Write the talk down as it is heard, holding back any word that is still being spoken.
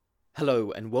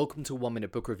Hello and welcome to 1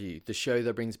 Minute Book Review, the show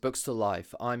that brings books to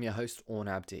life. I'm your host, Orn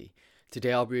Abdi.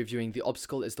 Today I'll be reviewing The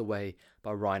Obstacle is the Way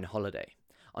by Ryan Holiday.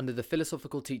 Under the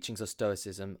philosophical teachings of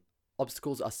Stoicism,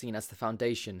 obstacles are seen as the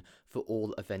foundation for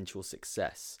all eventual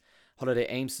success. Holiday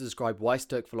aims to describe why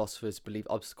Stoic philosophers believe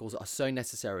obstacles are so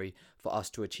necessary for us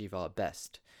to achieve our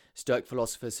best. Stoic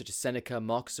philosophers such as Seneca,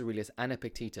 Marcus Aurelius, and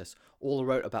Epictetus all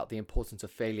wrote about the importance of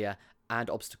failure and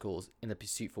obstacles in the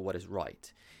pursuit for what is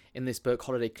right. In this book,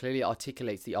 Holiday clearly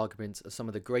articulates the arguments of some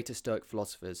of the greatest Stoic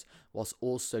philosophers, whilst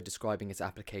also describing its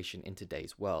application in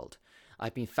today's world.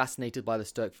 I've been fascinated by the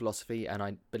Stoic philosophy, and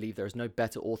I believe there is no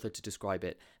better author to describe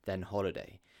it than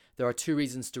Holiday. There are two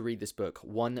reasons to read this book.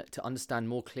 One, to understand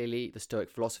more clearly the Stoic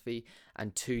philosophy,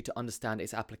 and two, to understand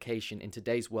its application in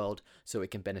today's world so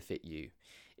it can benefit you.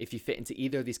 If you fit into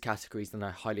either of these categories, then I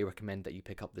highly recommend that you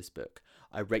pick up this book.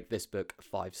 I rate this book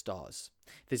 5 stars.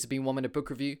 This has been 1 Minute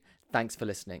Book Review. Thanks for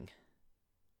listening.